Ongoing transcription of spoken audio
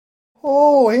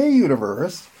Oh, hey,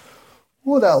 universe.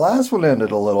 Well, that last one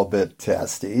ended a little bit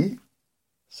testy.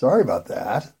 Sorry about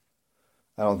that.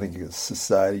 I don't think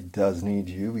society does need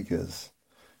you because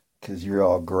you're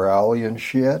all growly and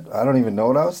shit. I don't even know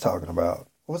what I was talking about.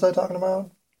 What was I talking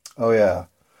about? Oh, yeah.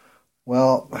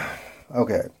 Well,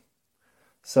 okay.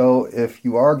 So if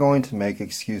you are going to make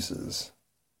excuses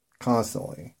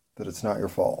constantly that it's not your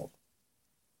fault,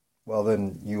 well,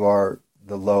 then you are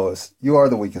the lowest. You are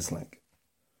the weakest link.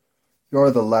 You're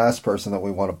the last person that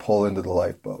we want to pull into the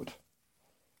lifeboat.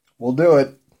 We'll do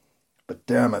it, but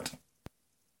damn it,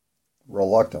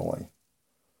 reluctantly.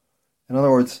 In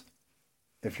other words,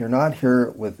 if you're not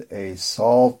here with a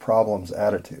solve problems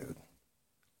attitude,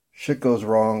 shit goes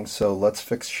wrong, so let's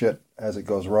fix shit as it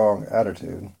goes wrong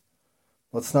attitude.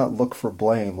 Let's not look for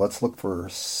blame. Let's look for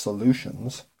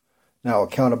solutions. Now,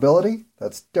 accountability,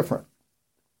 that's different.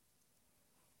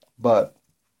 But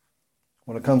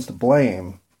when it comes to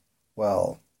blame,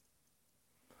 well,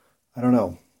 I don't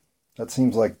know. That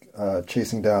seems like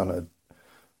chasing down a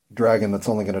dragon that's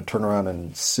only going to turn around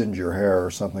and singe your hair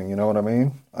or something. You know what I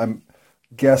mean? I'm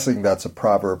guessing that's a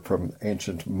proverb from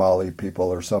ancient Mali people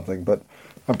or something, but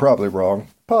I'm probably wrong.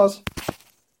 Pause.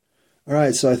 All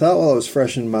right, so I thought while I was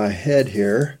fresh in my head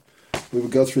here, we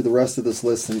would go through the rest of this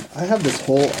list. And I have this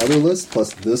whole other list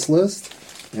plus this list,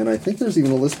 and I think there's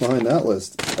even a list behind that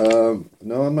list.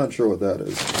 No, I'm not sure what that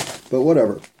is, but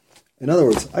whatever. In other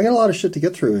words, I got a lot of shit to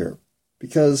get through here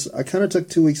because I kind of took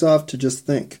 2 weeks off to just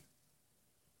think.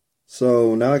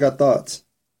 So now I got thoughts.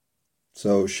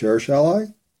 So share shall I?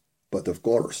 But of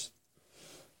course.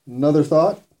 Another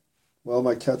thought? Well,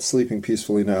 my cat's sleeping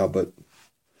peacefully now, but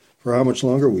for how much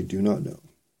longer, we do not know.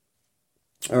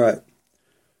 All right.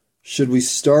 Should we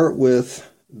start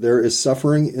with there is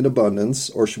suffering in abundance,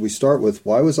 or should we start with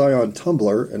why was I on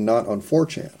Tumblr and not on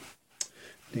 4chan?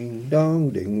 Ding dong,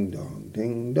 ding dong,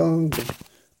 ding dong,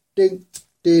 ding,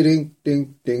 ding, ding,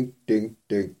 ding, ding, ding,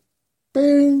 ding,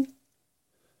 bing.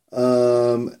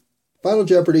 Final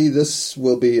Jeopardy, this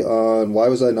will be on why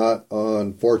was I not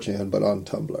on 4chan but on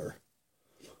Tumblr?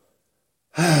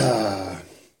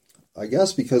 I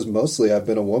guess because mostly I've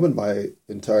been a woman my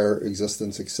entire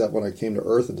existence except when I came to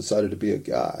Earth and decided to be a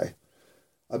guy.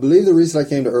 I believe the reason I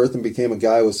came to Earth and became a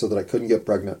guy was so that I couldn't get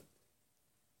pregnant.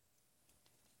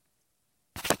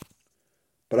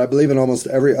 But I believe in almost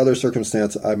every other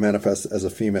circumstance I manifest as a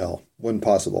female when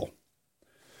possible.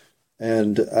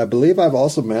 And I believe I've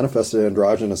also manifested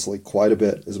androgynously quite a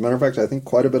bit. As a matter of fact, I think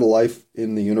quite a bit of life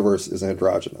in the universe is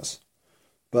androgynous.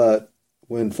 But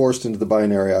when forced into the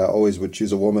binary, I always would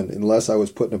choose a woman unless I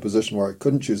was put in a position where I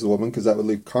couldn't choose a woman because that would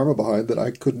leave karma behind that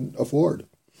I couldn't afford,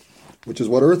 which is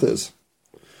what Earth is.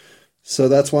 So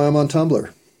that's why I'm on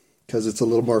Tumblr, because it's a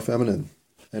little more feminine,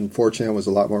 and 4chan was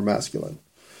a lot more masculine.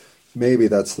 Maybe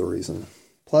that's the reason.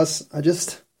 Plus,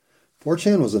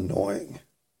 4chan was annoying.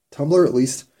 Tumblr, at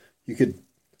least, you could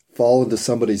fall into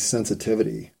somebody's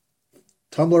sensitivity.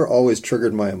 Tumblr always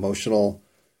triggered my emotional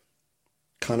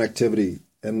connectivity,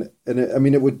 and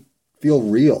it would feel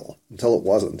real until it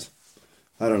wasn't.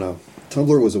 I don't know.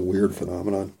 Tumblr was a weird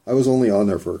phenomenon. I was only on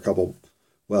there for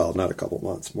not a couple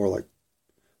months, more like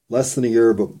less than a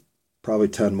year, but probably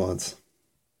 10 months.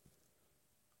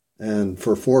 And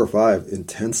for 4 or 5,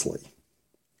 intensely.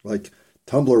 Like,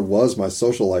 Tumblr was my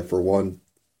social life for 1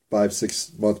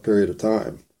 5-6 month period of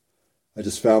time. I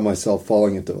just found myself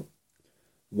falling into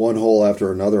one hole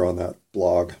after another on that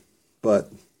blog.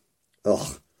 But,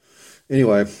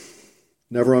 anyway,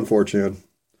 never on 4chan.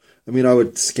 I mean, I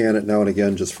would scan it now and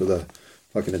again just for the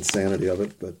fucking insanity of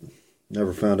it, but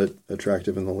never found it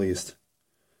attractive in the least.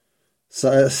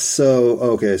 So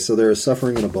there is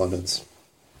suffering in abundance.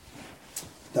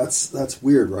 That's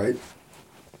weird, right?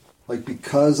 Like,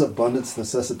 because abundance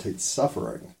necessitates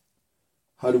suffering,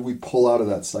 how do we pull out of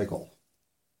that cycle?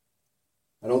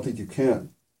 I don't think you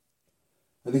can.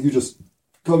 I think you just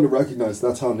come to recognize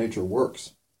that's how nature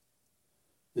works.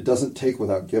 It doesn't take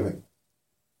without giving.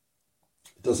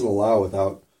 It doesn't allow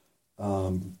without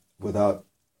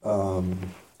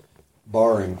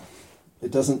barring.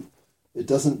 It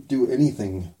doesn't do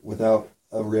anything without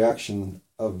a reaction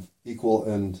of equal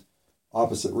and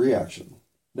opposite reaction.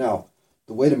 Now,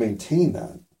 the way to maintain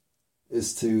that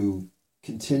is to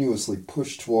continuously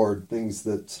push toward things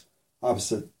that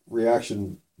opposite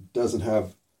reaction doesn't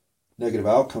have negative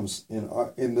outcomes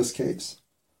in this case.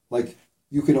 Like,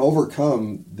 you can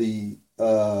overcome the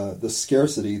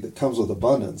scarcity that comes with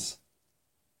abundance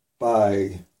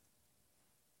by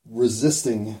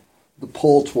resisting the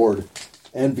pull toward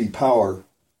envy, power,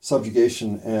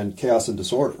 subjugation, and chaos and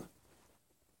disorder.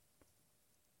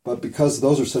 But because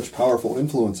those are such powerful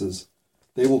influences,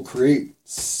 they will create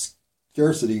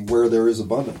scarcity where there is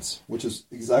abundance, which is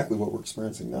exactly what we're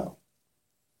experiencing now.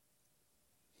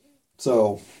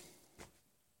 So,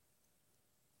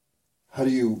 how do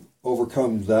you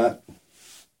overcome that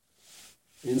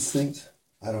instinct?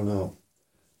 I don't know.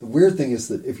 The weird thing is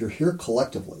that if you're here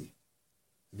collectively,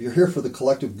 if you're here for the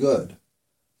collective good,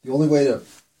 the only way to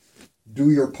do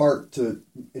your part to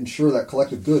ensure that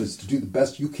collective good is to do the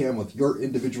best you can with your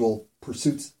individual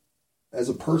pursuits as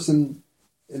a person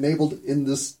enabled in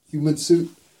this human suit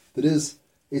that is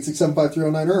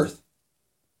 8675309 Earth.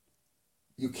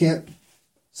 You can't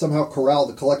somehow corral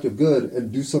the collective good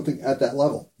and do something at that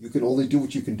level. You can only do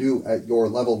what you can do at your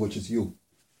level, which is you.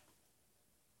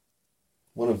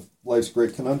 One of life's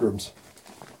great conundrums.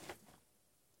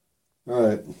 All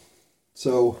right.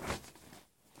 So,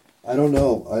 I don't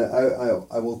know.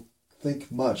 I will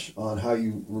think much on how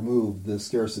you remove the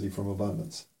scarcity from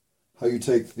abundance. How you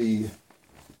take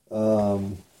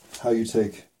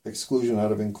exclusion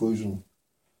out of inclusion.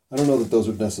 I don't know that those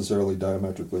are necessarily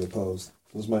diametrically opposed.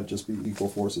 Those might just be equal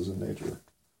forces in nature.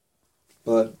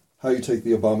 But how you take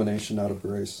the abomination out of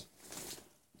grace.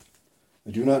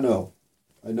 I do not know.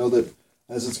 I know that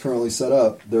as it's currently set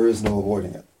up, there is no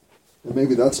avoiding it. And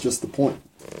maybe that's just the point.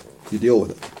 You deal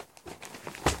with it.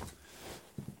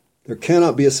 There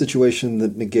cannot be a situation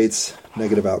that negates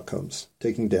negative outcomes,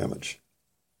 taking damage.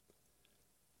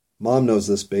 Mom knows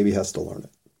this, baby has to learn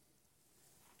it.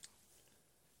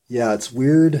 Yeah, it's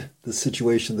weird, the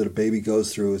situation that a baby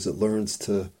goes through as it learns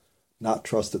to not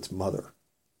trust its mother.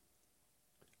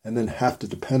 And then have to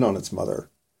depend on its mother.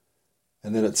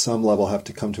 And then at some level have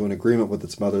to come to an agreement with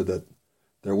its mother that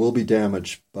there will be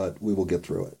damage, but we will get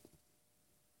through it.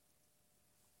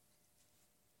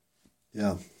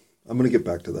 Yeah, I'm going to get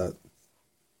back to that.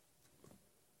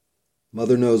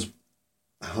 Mother knows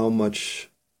how much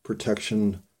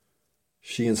protection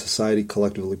she and society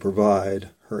collectively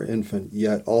provide her infant,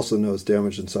 yet also knows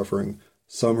damage and suffering,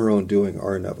 some her own doing,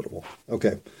 are inevitable.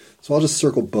 Okay, so I'll just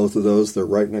circle both of those. They're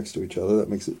right next to each other. That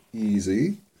makes it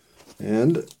easy.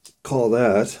 And call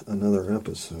that another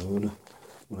episode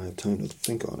when I have time to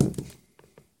think on it.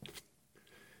 You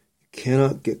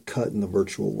cannot get cut in the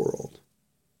virtual world.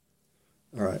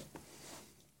 All right.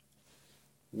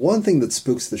 One thing that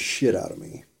spooks the shit out of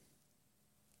me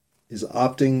is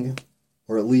opting,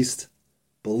 or at least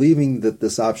believing that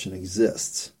this option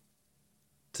exists,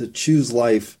 to choose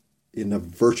life in a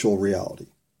virtual reality.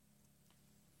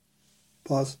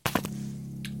 Pause.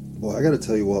 Boy, I got to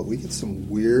tell you what, we get some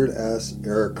weird-ass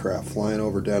aircraft flying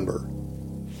over Denver.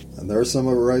 And there's some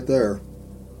of it right there.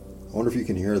 I wonder if you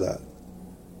can hear that.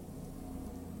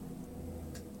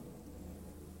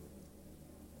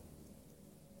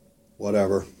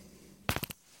 Whatever.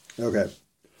 Okay.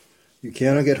 You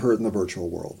cannot get hurt in the virtual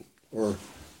world. Or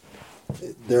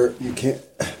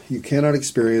you cannot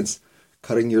experience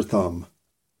cutting your thumb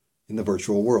in the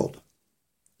virtual world.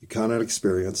 You cannot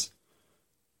experience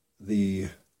the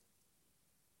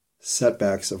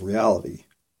setbacks of reality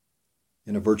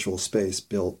in a virtual space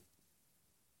built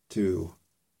to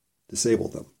disable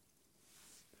them.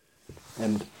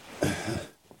 And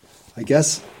I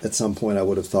guess at some point I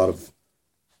would have thought of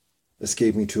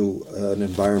escaping to an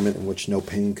environment in which no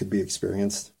pain could be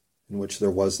experienced, in which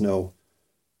there was no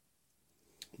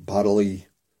bodily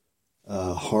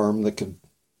harm that could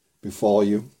befall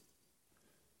you,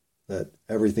 that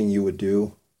everything you would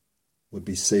do would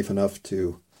be safe enough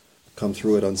to come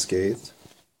through it unscathed.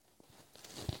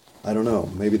 I don't know.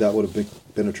 Maybe that would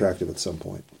have been attractive at some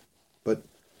point. But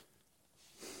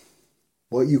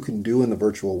what you can do in the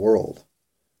virtual world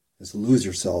is lose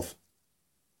yourself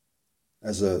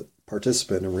as a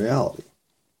participant in reality.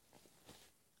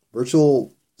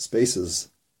 Virtual spaces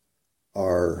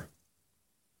are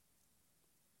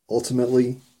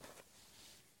ultimately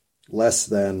less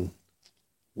than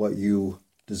what you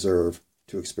deserve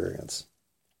to experience.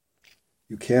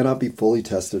 You cannot be fully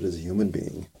tested as a human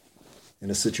being in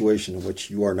a situation in which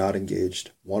you are not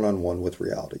engaged one-on-one with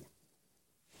reality.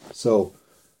 So,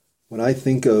 when I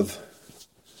think of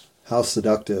how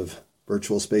seductive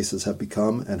virtual spaces have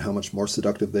become and how much more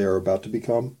seductive they are about to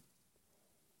become,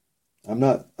 I'm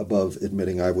not above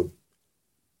admitting I would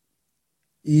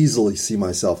easily see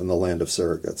myself in the land of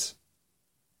surrogates.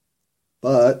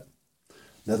 But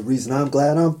another reason I'm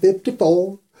glad I'm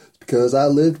 54 is because I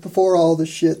lived before all this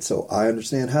shit, so I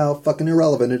understand how fucking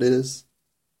irrelevant it is,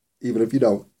 even if you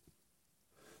don't.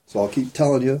 So I'll keep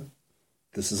telling you,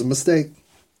 this is a mistake.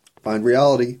 Find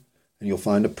reality, and you'll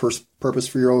find a purpose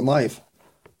for your own life.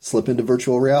 Slip into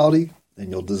virtual reality, and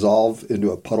you'll dissolve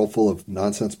into a puddle full of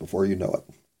nonsense before you know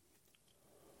it.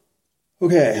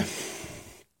 Okay.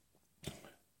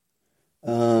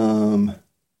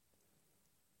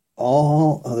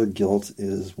 all other guilt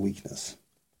is weakness.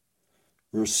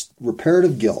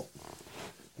 Reparative guilt,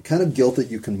 the kind of guilt that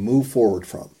you can move forward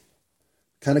from,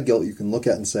 the kind of guilt you can look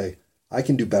at and say, I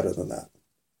can do better than that.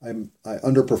 I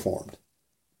underperformed.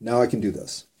 Now I can do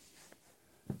this.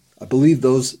 I believe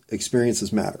those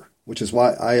experiences matter, which is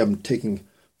why I am taking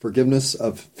forgiveness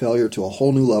of failure to a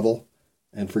whole new level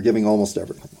and forgiving almost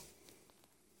everything.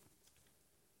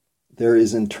 There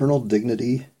is internal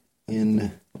dignity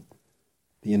in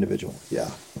the individual.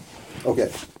 Yeah.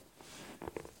 Okay.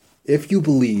 If you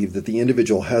believe that the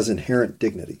individual has inherent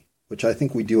dignity, which I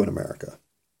think we do in America,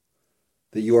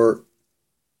 that you are,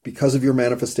 because of your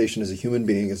manifestation as a human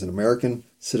being, as an American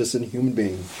citizen human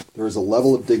being, there is a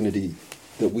level of dignity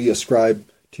that we ascribe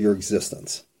to your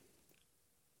existence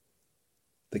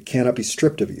that cannot be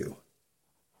stripped of you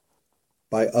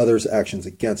by others' actions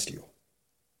against you.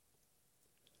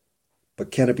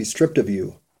 But can it be stripped of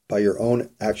you by your own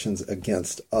actions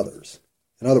against others?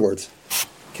 In other words,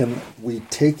 can we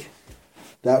take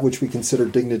that which we consider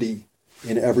dignity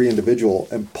in every individual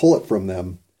and pull it from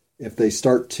them if they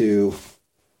start to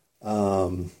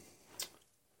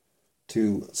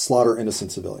slaughter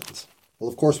innocent civilians? Well,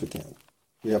 of course we can.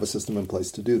 We have a system in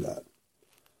place to do that.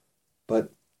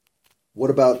 But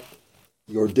what about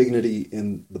your dignity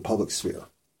in the public sphere?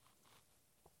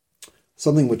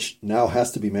 Something which now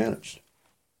has to be managed.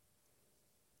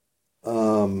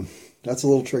 That's a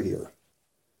little trickier.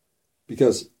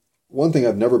 Because one thing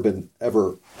I've never been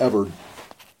ever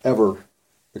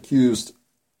accused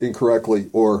incorrectly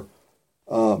or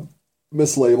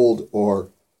mislabeled or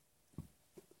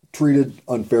treated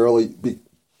unfairly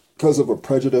because of a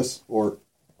prejudice or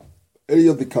any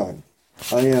of the kind.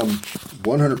 I am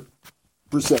 100%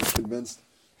 convinced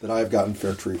that I have gotten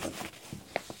fair treatment.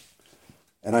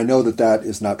 And I know that that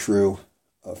is not true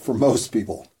for most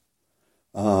people.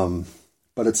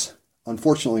 But it's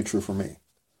unfortunately true for me.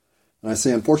 And I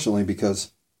say unfortunately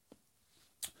because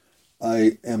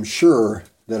I am sure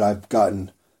that I've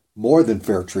gotten more than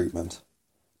fair treatment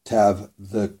to have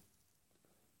the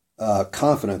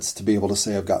confidence to be able to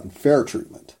say I've gotten fair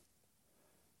treatment.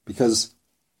 Because,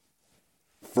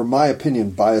 for my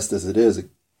opinion, biased as it is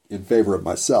in favor of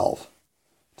myself,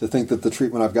 to think that the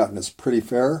treatment I've gotten is pretty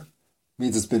fair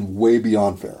means it's been way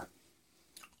beyond fair.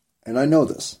 And I know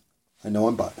this. I know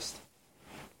I'm biased.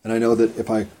 And I know that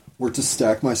if I were to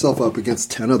stack myself up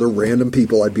against 10 other random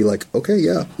people, I'd be like, okay,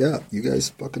 yeah, you guys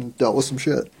fucking dealt with some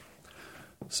shit.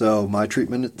 So my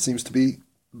treatment, it seems to be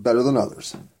better than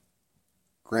others.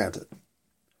 Granted.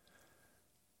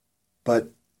 But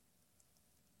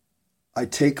I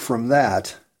take from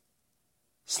that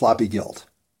sloppy guilt.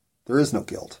 There is no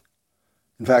guilt.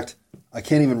 In fact, I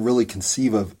can't even really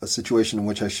conceive of a situation in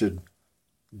which I should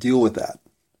deal with that.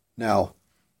 Now,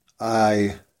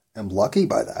 I am lucky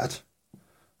by that.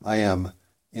 I am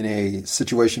in a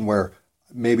situation where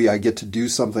maybe I get to do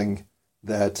something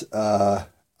that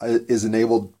is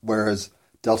enabled, whereas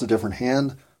dealt a different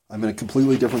hand, I'm in a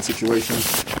completely different situation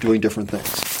doing different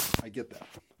things. I get that.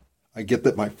 I get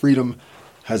that my freedom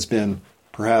has been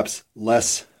perhaps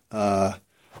less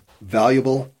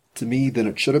valuable to me than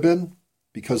it should have been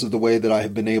because of the way that I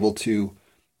have been able to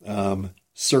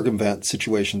circumvent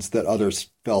situations that others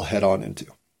fell head on into.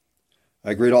 I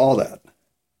agree to all that.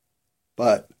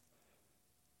 But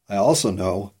I also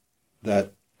know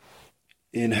that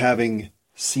in having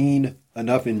seen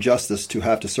enough injustice to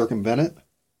have to circumvent it,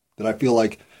 that I feel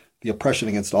like the oppression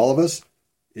against all of us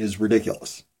is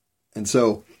ridiculous. And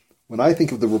so when I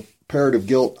think of the reparative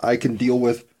guilt I can deal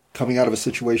with coming out of a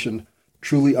situation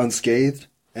truly unscathed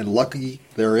and lucky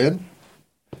therein,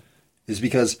 is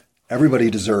because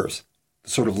everybody deserves the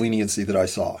sort of leniency that I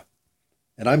saw.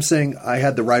 And I'm saying I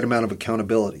had the right amount of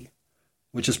accountability,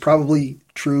 which is probably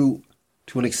true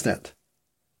to an extent.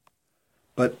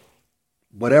 But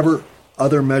whatever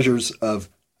other measures of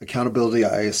accountability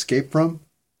I escape from,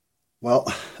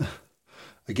 well,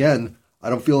 again, I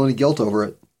don't feel any guilt over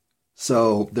it.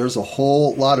 So there's a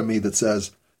whole lot of me that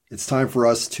says it's time for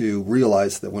us to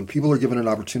realize that when people are given an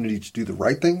opportunity to do the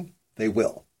right thing, they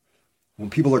will. When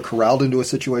people are corralled into a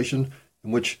situation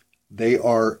in which they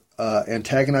are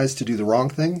antagonized to do the wrong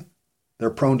thing, they're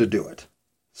prone to do it.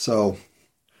 So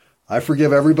I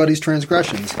forgive everybody's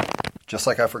transgressions, just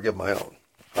like I forgive my own.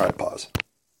 All right, pause.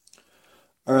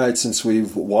 All right, since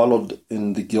we've waddled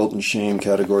in the guilt and shame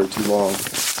category too long,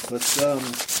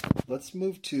 let's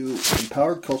move to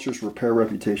empowered cultures repair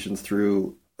reputations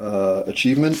through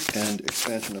achievement and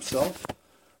expansion of self,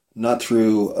 not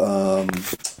through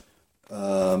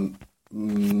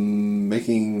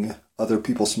making other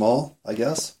people small, I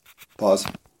guess. Pause.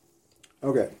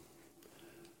 Okay.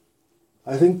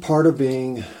 I think part of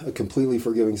being a completely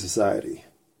forgiving society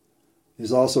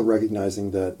is also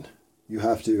recognizing that you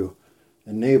have to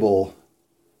enable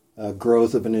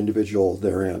growth of an individual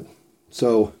therein.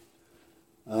 So,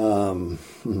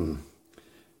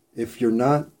 if you're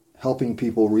not helping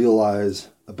people realize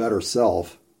a better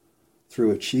self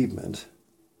through achievement,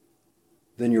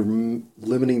 then you're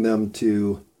limiting them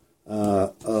to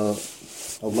a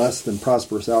less than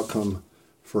prosperous outcome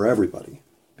for everybody.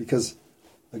 Because,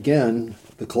 again,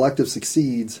 the collective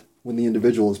succeeds when the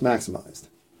individual is maximized.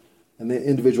 And the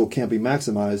individual can't be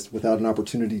maximized without an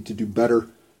opportunity to do better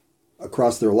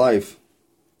across their life.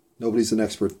 Nobody's an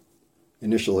expert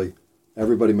initially.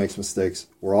 Everybody makes mistakes.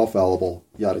 We're all fallible,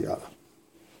 yada, yada.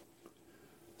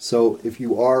 So if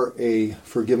you are a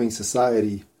forgiving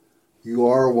society, you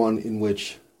are one in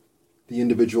which the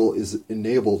individual is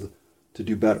enabled to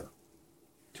do better,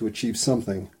 to achieve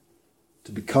something,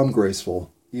 to become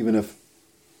graceful, even if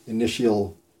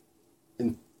initial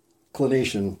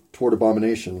inclination toward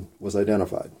abomination was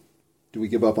identified. Do we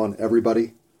give up on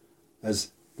everybody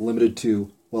as limited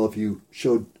to, well, if you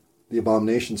showed the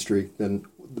abomination streak, then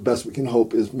the best we can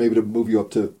hope is maybe to move you up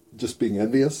to just being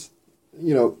envious?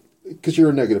 You know, because you're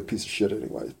a negative piece of shit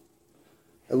anyway.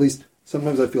 At least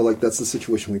sometimes I feel like that's the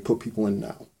situation we put people in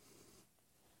now.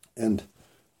 And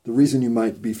the reason you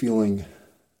might be feeling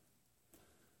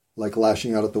like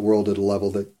lashing out at the world at a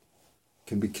level that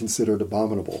can be considered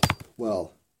abominable,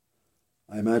 well,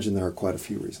 I imagine there are quite a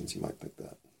few reasons you might think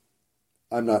that.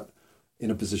 I'm not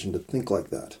in a position to think like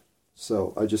that.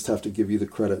 So I just have to give you the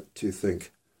credit to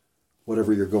think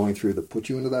whatever you're going through that put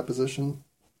you into that position,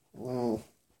 well,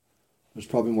 there's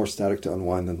probably more static to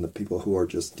unwind than the people who are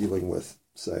just dealing with,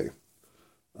 say,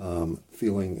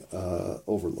 feeling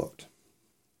overlooked.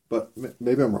 But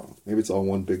maybe I'm wrong. Maybe it's all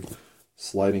one big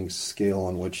sliding scale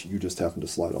on which you just happen to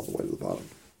slide all the way to the bottom.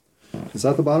 Is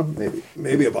that the bottom? Maybe.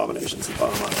 Maybe abomination's the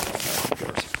bottom. I don't know. Who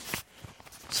cares?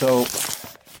 So,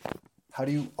 how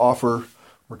do you offer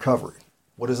recovery?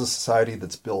 What does a society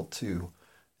that's built to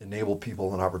enable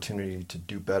people an opportunity to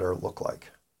do better look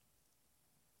like?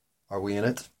 Are we in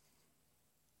it?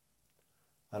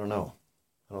 I don't know.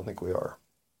 I don't think we are.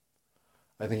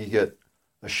 I think you get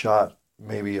a shot,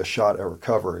 maybe a shot at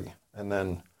recovery, and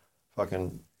then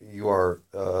fucking you are,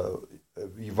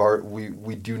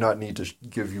 we do not need to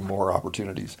give you more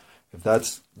opportunities. If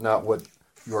that's not what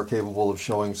you are capable of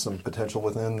showing some potential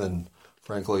within, then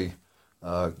frankly,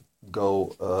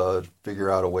 go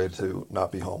figure out a way to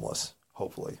not be homeless,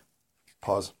 hopefully.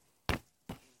 Pause.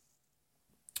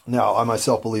 Now, I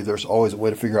myself believe there's always a way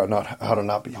to figure out how to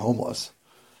not be homeless.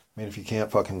 I mean, if you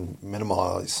can't fucking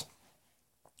minimize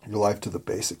your life to the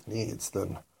basic needs,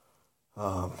 then,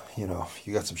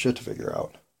 you got some shit to figure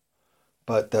out.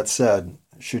 But that said,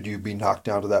 should you be knocked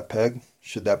down to that peg?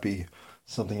 Should that be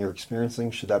something you're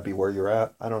experiencing? Should that be where you're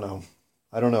at? I don't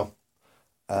know.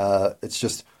 It's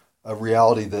just a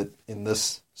reality that in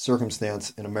this circumstance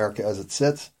in America as it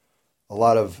sits, a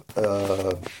lot of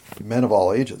men of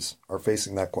all ages are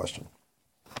facing that question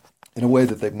in a way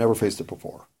that they've never faced it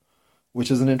before,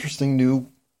 which is an interesting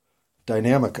new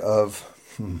dynamic of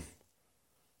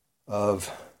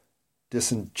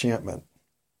disenchantment,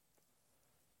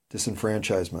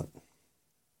 disenfranchisement,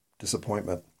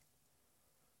 disappointment,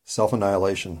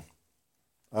 self-annihilation.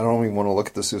 I don't even want to look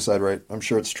at the suicide rate. I'm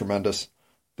sure it's tremendous.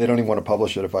 They don't even want to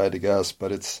publish it if I had to guess,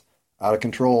 but it's out of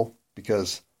control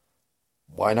because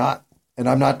why not? And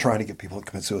I'm not trying to get people to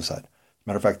commit suicide. As a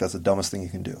matter of fact, that's the dumbest thing you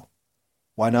can do.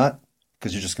 Why not?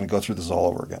 Because you're just going to go through this all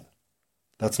over again.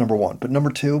 That's number one. But number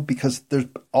two, because there's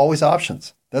always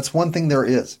options. That's one thing there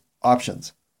is,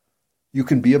 options. You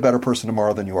can be a better person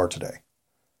tomorrow than you are today.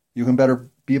 You can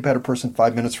be a better person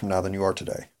 5 minutes from now than you are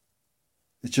today.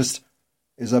 It just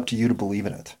is up to you to believe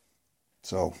in it.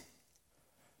 So,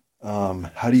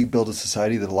 how do you build a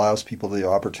society that allows people the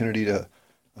opportunity to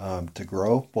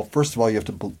grow? Well, first of all, you have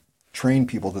to train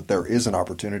people that there is an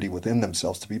opportunity within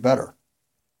themselves to be better.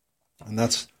 And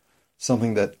that's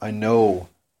something that I know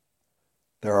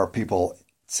there are people,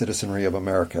 citizenry of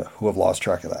America, who have lost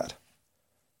track of that.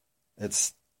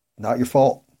 It's not your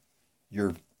fault.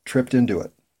 You're tripped into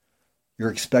it.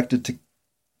 You're expected to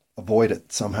avoid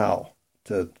it somehow,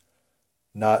 to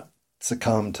not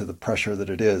succumb to the pressure that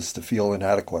it is to feel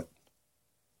inadequate.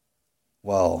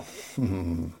 Well,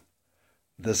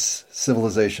 this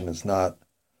civilization does not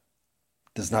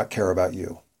care about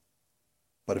you.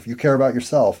 But if you care about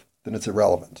yourself, then it's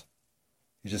irrelevant.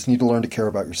 You just need to learn to care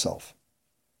about yourself.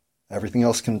 Everything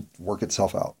else can work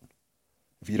itself out.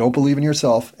 If you don't believe in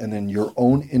yourself and in your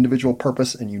own individual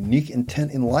purpose and unique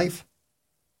intent in life,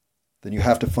 then you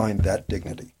have to find that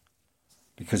dignity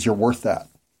because you're worth that.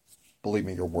 Believe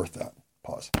me, you're worth that.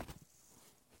 Pause.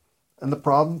 And the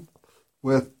problem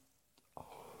with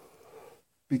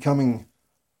becoming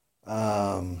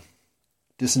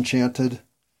disenchanted,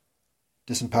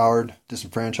 disempowered,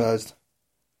 disenfranchised,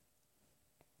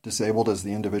 disabled as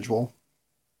the individual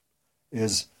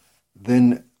is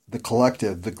then the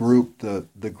collective, the group,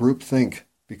 the group think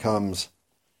becomes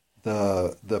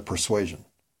the persuasion,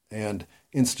 and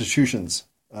institutions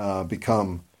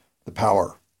become the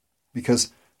power,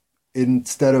 because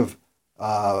instead of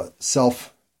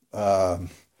self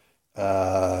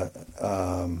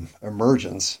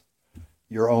emergence,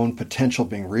 your own potential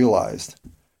being realized,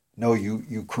 no,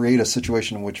 you create a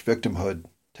situation in which victimhood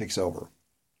takes over.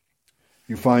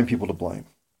 You find people to blame.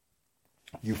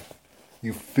 You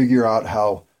figure out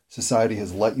how society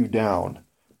has let you down,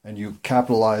 and you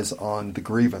capitalize on the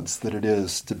grievance that it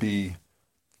is to be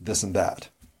this and that.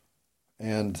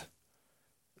 And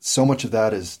so much of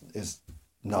that is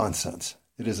nonsense.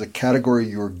 It is a category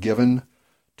you're given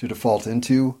to default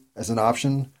into as an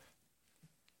option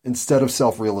instead of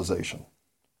self-realization.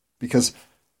 Because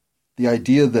the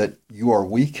idea that you are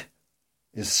weak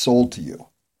is sold to you.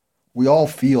 We all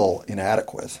feel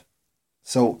inadequate.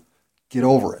 So get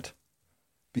over it.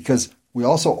 Because we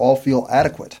also all feel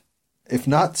adequate, if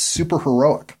not super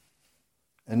heroic.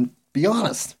 And be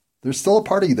honest, there's still a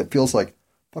part of you that feels like,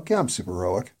 fuck yeah, I'm super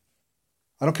heroic.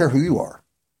 I don't care who you are.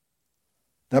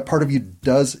 That part of you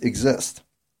does exist.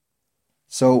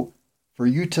 So for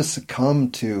you to succumb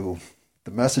to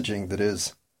the messaging that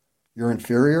is you're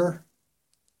inferior,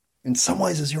 in some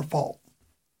ways is your fault.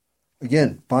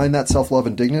 Again, find that self-love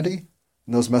and dignity,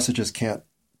 and those messages can't.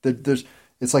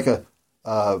 It's like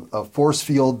a force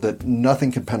field that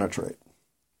nothing can penetrate.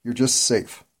 You're just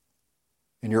safe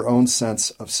in your own sense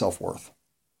of self-worth.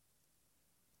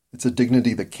 It's a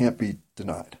dignity that can't be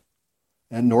denied,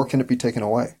 and nor can it be taken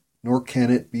away, nor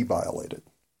can it be violated.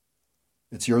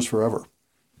 It's yours forever.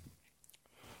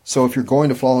 So if you're going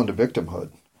to fall into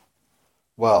victimhood,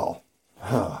 well,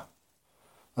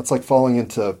 that's like falling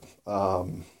into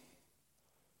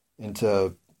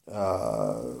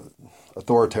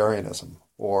authoritarianism,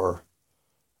 or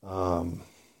a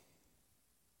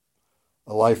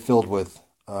life filled with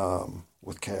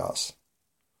chaos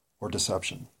or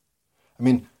deception. I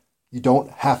mean, you don't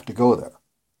have to go there.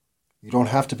 You don't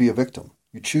have to be a victim.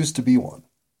 You choose to be one.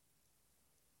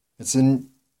 It's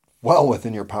well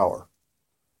within your power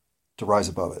to rise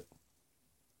above it.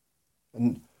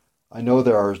 And I know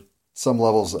there are some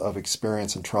levels of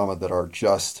experience and trauma that are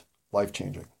just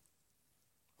life-changing.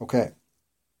 Okay.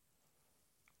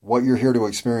 What you're here to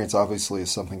experience, obviously,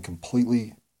 is something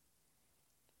completely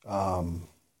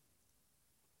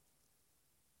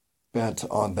bent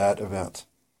on that event.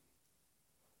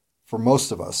 For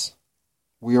most of us,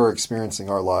 we are experiencing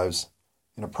our lives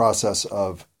in a process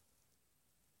of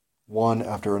one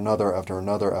after another, after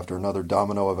another, after another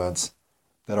domino events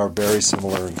that are very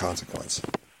similar in consequence.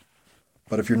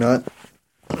 But if you're not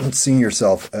seeing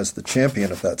yourself as the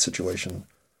champion of that situation,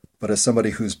 but as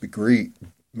somebody who's bereaved,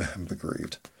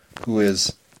 who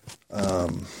is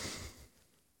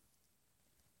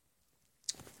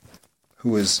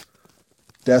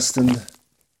destined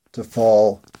to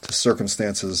fall to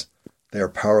circumstances they are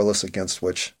powerless against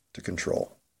which to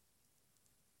control,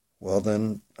 well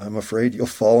then I'm afraid you'll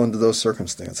fall into those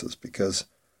circumstances, because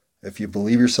if you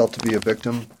believe yourself to be a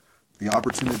victim, the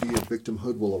opportunity of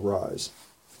victimhood will arise,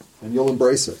 and you'll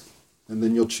embrace it, and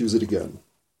then you'll choose it again,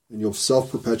 and you'll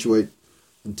self-perpetuate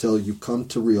until you come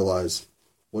to realize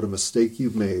what a mistake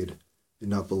you've made in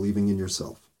not believing in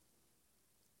yourself.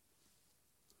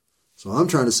 So I'm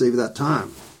trying to save you that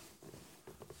time.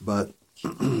 But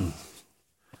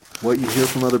what you hear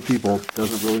from other people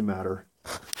doesn't really matter.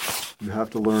 You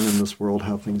have to learn in this world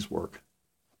how things work.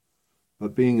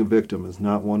 But being a victim is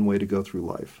not one way to go through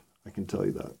life. I can tell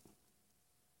you that.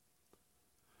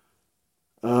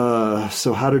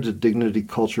 So how did a dignity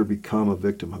culture become a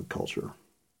victimhood culture?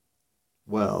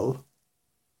 Well,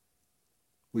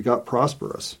 we got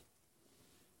prosperous.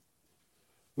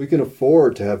 We can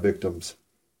afford to have victims.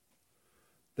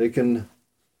 They can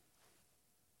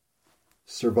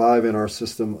survive in our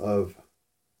system of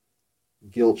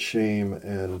guilt, shame,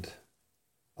 and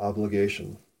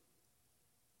obligation.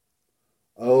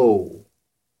 Oh,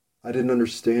 I didn't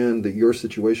understand that your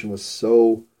situation was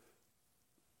so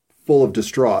full of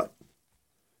distraught,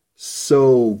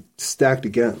 so stacked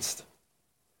against,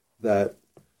 that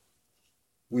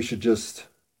we should just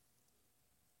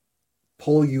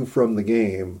pull you from the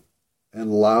game and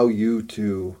allow you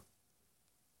to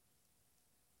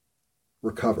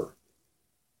recover,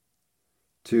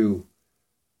 to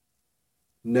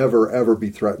never ever be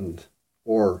threatened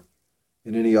or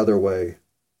in any other way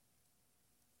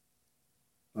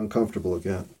uncomfortable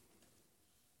again.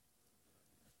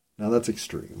 Now that's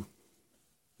extreme.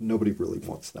 Nobody really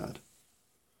wants that.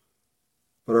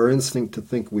 But our instinct to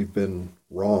think we've been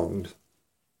wronged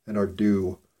and are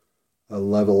due a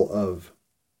level of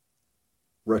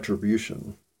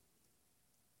retribution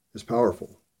is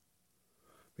powerful.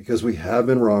 Because we have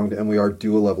been wronged and we are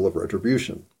due a level of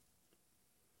retribution.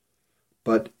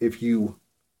 But if you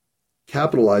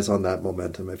capitalize on that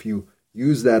momentum, if you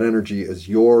use that energy as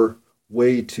your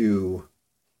way to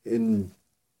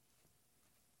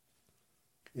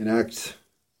enact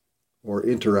or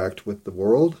interact with the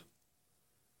world,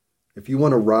 if you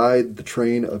want to ride the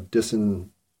train of disenchantment,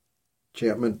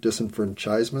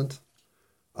 disenfranchisement,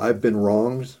 I've been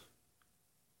wronged,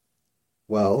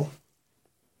 well,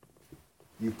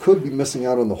 you could be missing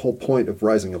out on the whole point of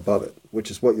rising above it, which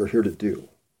is what you're here to do.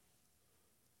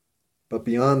 But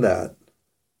beyond that,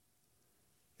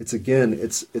 it's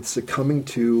succumbing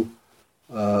to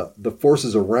the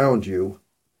forces around you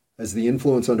as the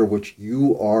influence under which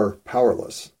you are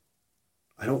powerless.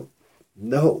 I don't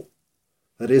know.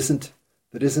 That isn't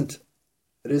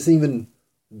even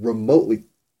remotely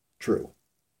true.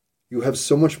 You have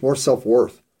so much more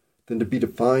self-worth than to be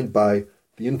defined by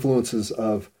the influences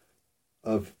of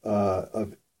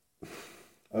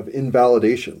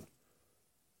invalidation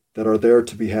that are there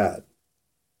to be had.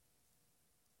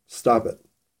 Stop it.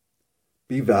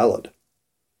 Be valid.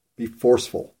 Be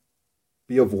forceful.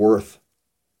 Be of worth.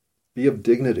 Be of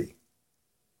dignity.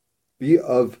 Be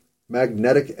of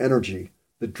magnetic energy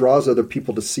that draws other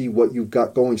people to see what you've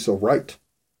got going so right.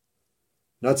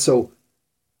 Not so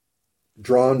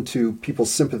drawn to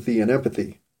people's sympathy and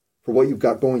empathy for what you've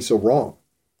got going so wrong.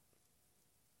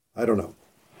 I don't know.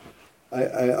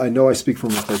 I know I speak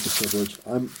from a place of privilege.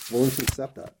 I'm willing to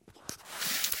accept that.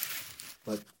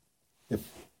 But if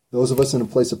those of us in a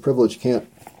place of privilege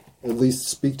can't at least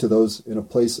speak to those in a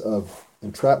place of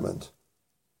entrapment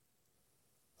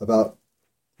about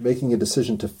making a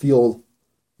decision to feel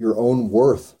your own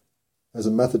worth as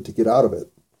a method to get out of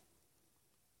it,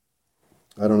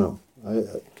 I don't know.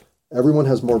 Everyone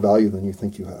has more value than you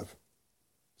think you have.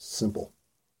 Simple.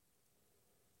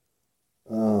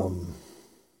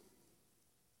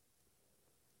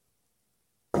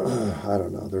 I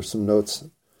don't know. There's some notes.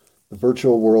 The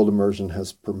virtual world immersion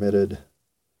has permitted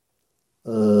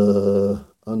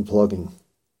unplugging.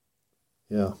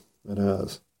 Yeah, it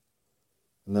has.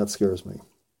 And that scares me.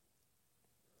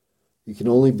 You can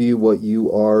only be what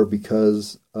you are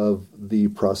because of the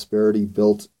prosperity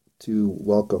built to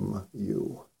welcome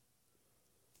you.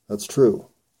 That's true.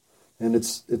 And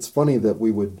it's funny that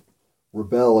we would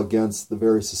rebel against the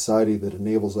very society that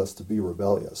enables us to be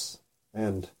rebellious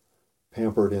and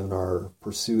pampered in our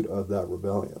pursuit of that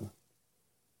rebellion.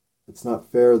 It's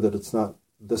not fair that it's not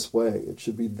this way. It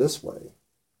should be this way.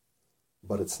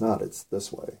 But it's not. It's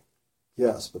this way.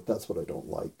 Yes, but that's what I don't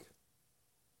like.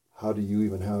 How do you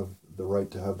even have the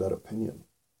right to have that opinion?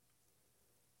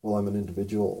 Well, I'm an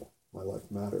individual. My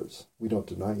life matters. We don't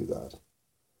deny you that.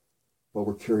 But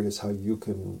we're curious how you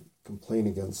can complain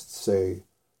against, say,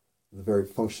 the very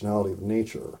functionality of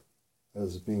nature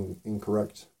as being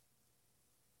incorrect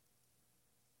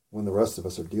when the rest of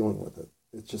us are dealing with it.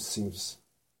 It just seems,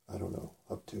 I don't know,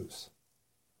 obtuse.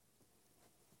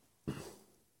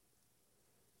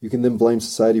 You can then blame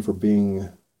society for being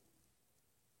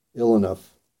ill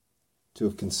enough to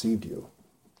have conceived you.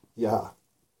 Yeah,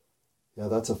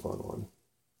 that's a fun one.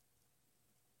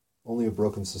 Only a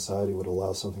broken society would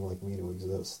allow something like me to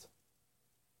exist.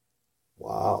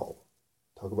 Wow.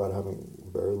 Talk about having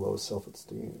very low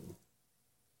self-esteem.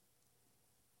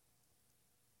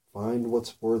 Find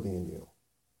what's worthy in you.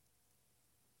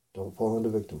 Don't fall into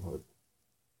victimhood.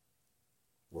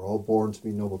 We're all born to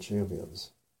be noble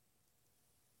champions.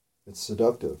 It's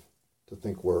seductive to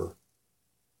think we're,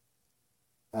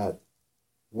 at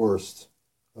worst,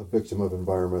 a victim of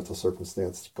environmental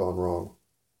circumstance gone wrong.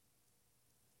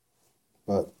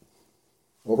 But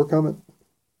overcome it.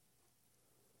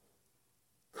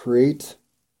 Create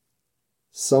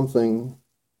something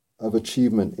of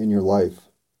achievement in your life.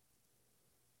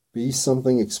 Be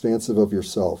something expansive of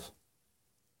yourself.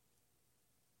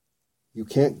 You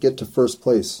can't get to first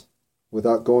place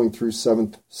without going through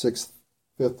 7th, 6th,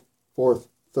 5th, 4th,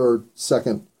 3rd,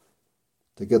 2nd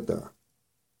to get there.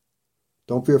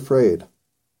 Don't be afraid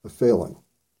of failing.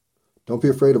 Don't be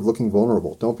afraid of looking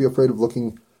vulnerable. Don't be afraid of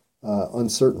looking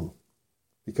uncertain,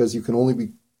 because you can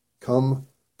only become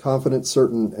confident,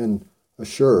 certain, and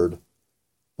assured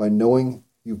by knowing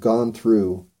you've gone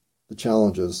through the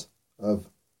challenges of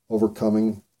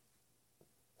overcoming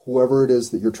whoever it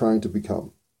is that you're trying to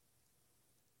become.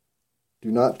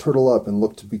 Do not turtle up and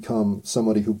look to become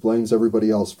somebody who blames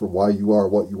everybody else for why you are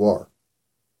what you are.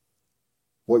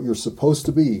 What you're supposed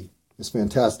to be is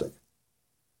fantastic.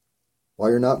 Why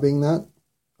you're not being that,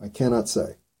 I cannot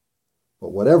say.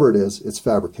 But whatever it is, it's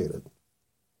fabricated.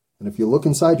 And if you look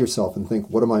inside yourself and think,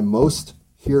 what am I most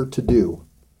here to do?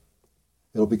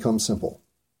 It'll become simple.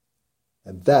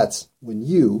 And that's when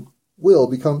you will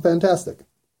become fantastic.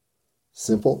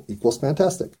 Simple equals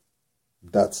fantastic.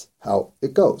 That's how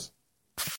it goes.